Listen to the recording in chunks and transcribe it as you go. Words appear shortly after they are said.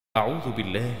أعوذ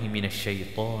بالله من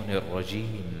الشيطان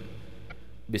الرجيم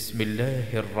بسم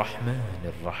الله الرحمن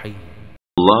الرحيم.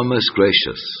 Allah most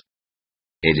gracious,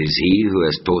 it is He who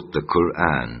has taught the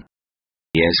Quran.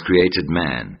 He has created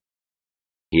man.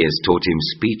 He has taught him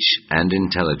speech and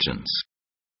intelligence.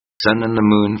 Sun and the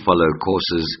moon follow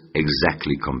courses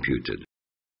exactly computed.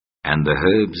 And the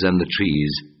herbs and the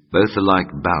trees both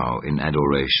alike bow in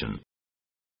adoration.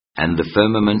 And the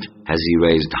firmament has He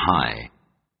raised high,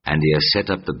 and He has set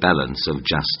up the balance of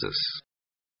justice,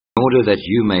 in order that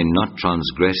you may not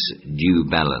transgress due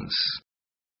balance.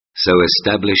 So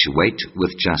establish weight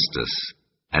with justice,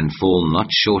 and fall not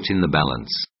short in the balance.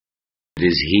 It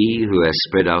is He who has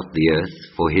spread out the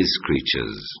earth for His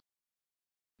creatures.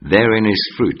 Therein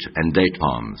is fruit and date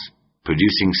palms,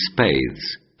 producing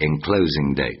spathes,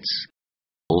 enclosing dates.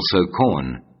 Also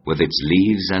corn, with its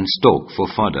leaves and stalk for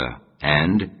fodder,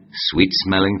 and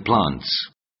sweet-smelling plants.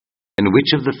 And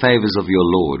which of the favors of your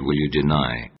Lord will you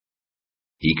deny?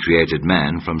 He created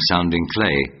man from sounding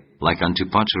clay, like unto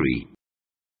pottery.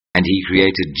 And He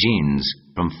created jinns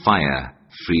from fire,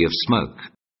 free of smoke.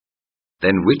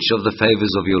 Then which of the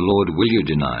favors of your Lord will you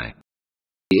deny?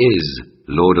 He is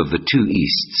Lord of the two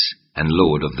easts, and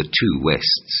Lord of the two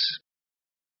wests.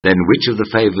 Then which of the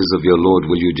favors of your Lord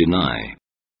will you deny?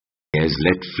 He has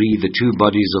let free the two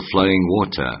bodies of flowing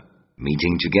water,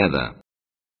 meeting together.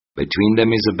 Between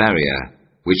them is a barrier,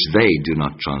 which they do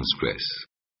not transgress.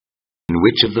 And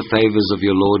which of the favors of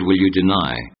your Lord will you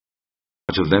deny?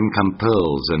 Out of them come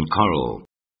pearls and coral.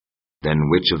 Then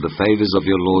which of the favors of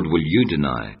your Lord will you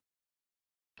deny?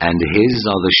 And His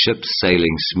are the ships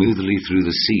sailing smoothly through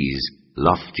the seas,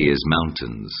 lofty as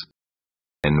mountains.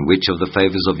 Then which of the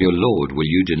favors of your Lord will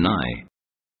you deny?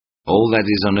 All that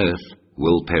is on earth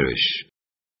will perish.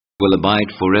 Will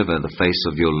abide forever the face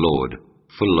of your Lord,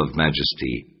 full of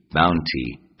majesty,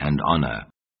 bounty, and honor.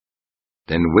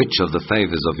 Then which of the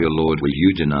favors of your Lord will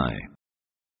you deny?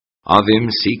 Of Him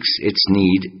seeks its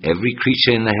need every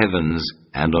creature in the heavens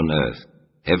and on earth.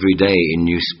 Every day in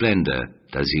new splendor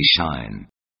does He shine.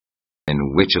 Then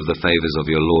which of the favors of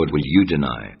your Lord will you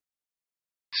deny?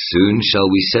 Soon shall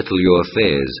we settle your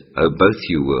affairs, O both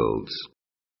you worlds.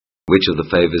 Which of the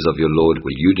favors of your Lord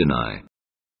will you deny?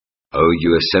 O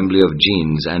you assembly of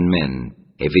jinns and men,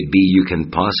 if it be you can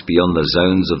pass beyond the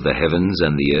zones of the heavens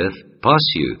and the earth, pass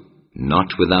you. Not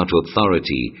without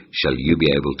authority shall you be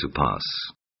able to pass.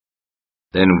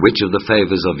 Then which of the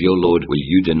favors of your Lord will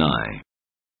you deny?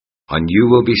 On you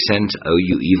will be sent, O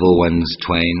you evil ones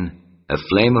twain, a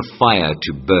flame of fire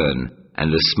to burn,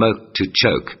 and a smoke to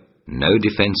choke. No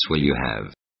defense will you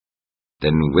have.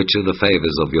 Then which of the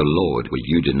favors of your Lord will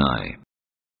you deny?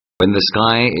 When the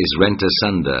sky is rent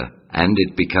asunder, and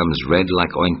it becomes red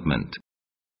like ointment,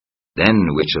 then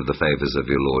which of the favors of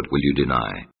your Lord will you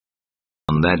deny?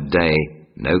 On that day,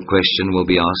 no question will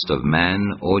be asked of man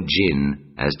or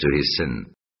jinn as to his sin.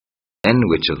 Then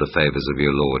which of the favors of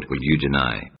your Lord will you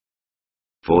deny?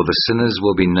 For the sinners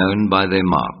will be known by their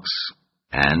marks,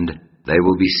 and they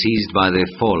will be seized by their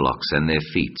forelocks and their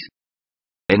feet.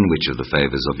 Then which of the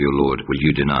favors of your Lord will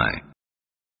you deny?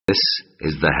 This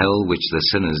is the hell which the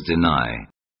sinners deny.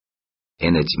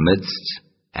 In its midst,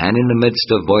 and in the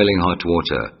midst of boiling hot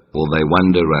water, will they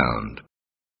wander round.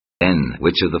 Then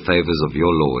which of the favors of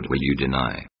your Lord will you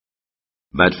deny?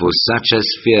 But for such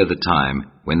as fear the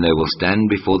time when they will stand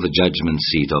before the judgment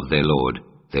seat of their Lord,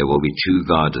 there will be two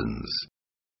gardens.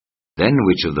 Then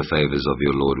which of the favors of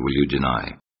your Lord will you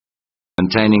deny?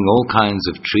 Containing all kinds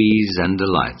of trees and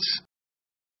delights.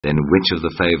 Then which of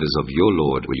the favors of your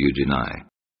Lord will you deny?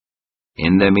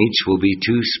 In them each will be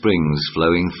two springs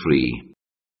flowing free.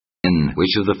 Then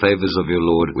which of the favors of your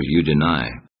Lord will you deny?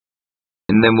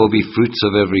 In them will be fruits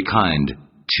of every kind,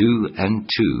 2 and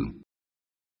 2.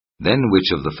 Then which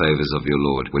of the favors of your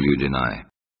Lord will you deny?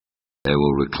 They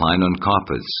will recline on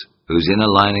carpets, whose inner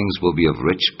linings will be of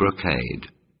rich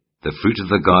brocade. The fruit of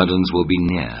the gardens will be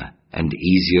near, and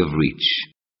easy of reach.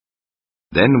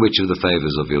 Then which of the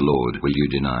favors of your Lord will you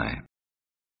deny?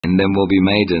 In them will be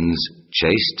maidens,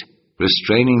 chaste,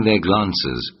 restraining their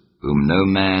glances, whom no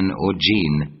man or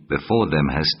jinn before them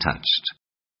has touched.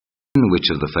 Then which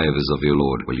of the favors of your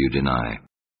Lord will you deny?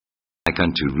 Like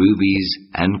unto rubies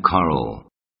and coral.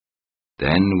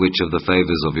 Then which of the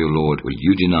favors of your Lord will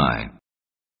you deny?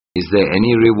 Is there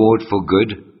any reward for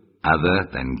good, other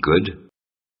than good?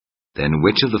 Then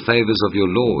which of the favors of your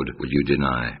Lord will you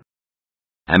deny?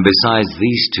 And besides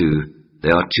these two,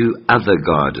 there are two other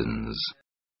gardens.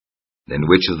 Then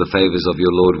which of the favors of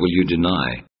your Lord will you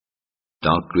deny?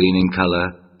 Dark green in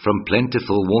color, from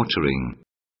plentiful watering.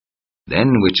 Then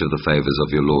which of the favors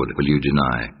of your Lord will you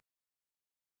deny?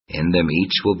 In them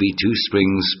each will be 2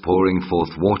 springs pouring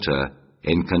forth water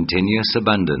in continuous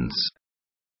abundance.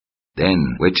 Then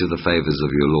which of the favors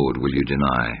of your Lord will you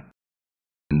deny?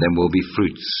 In them will be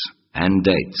fruits, and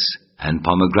dates, and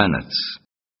pomegranates.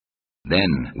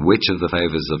 Then which of the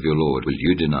favors of your Lord will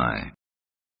you deny?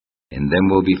 In them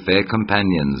will be fair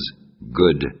companions,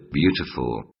 good,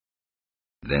 beautiful.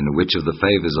 Then which of the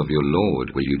favors of your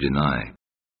Lord will you deny?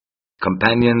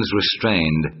 Companions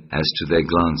restrained as to their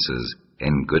glances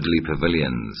in goodly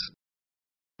pavilions.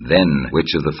 Then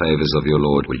which of the favors of your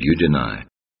Lord will you deny?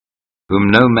 Whom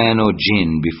no man or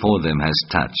jinn before them has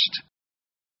touched.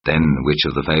 Then which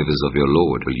of the favors of your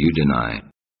Lord will you deny?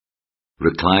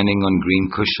 Reclining on green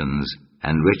cushions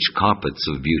and rich carpets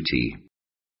of beauty.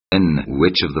 Then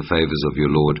which of the favors of your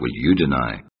Lord will you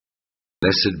deny?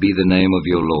 Blessed be the name of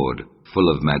your Lord, full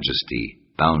of majesty,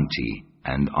 bounty,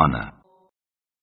 and honor.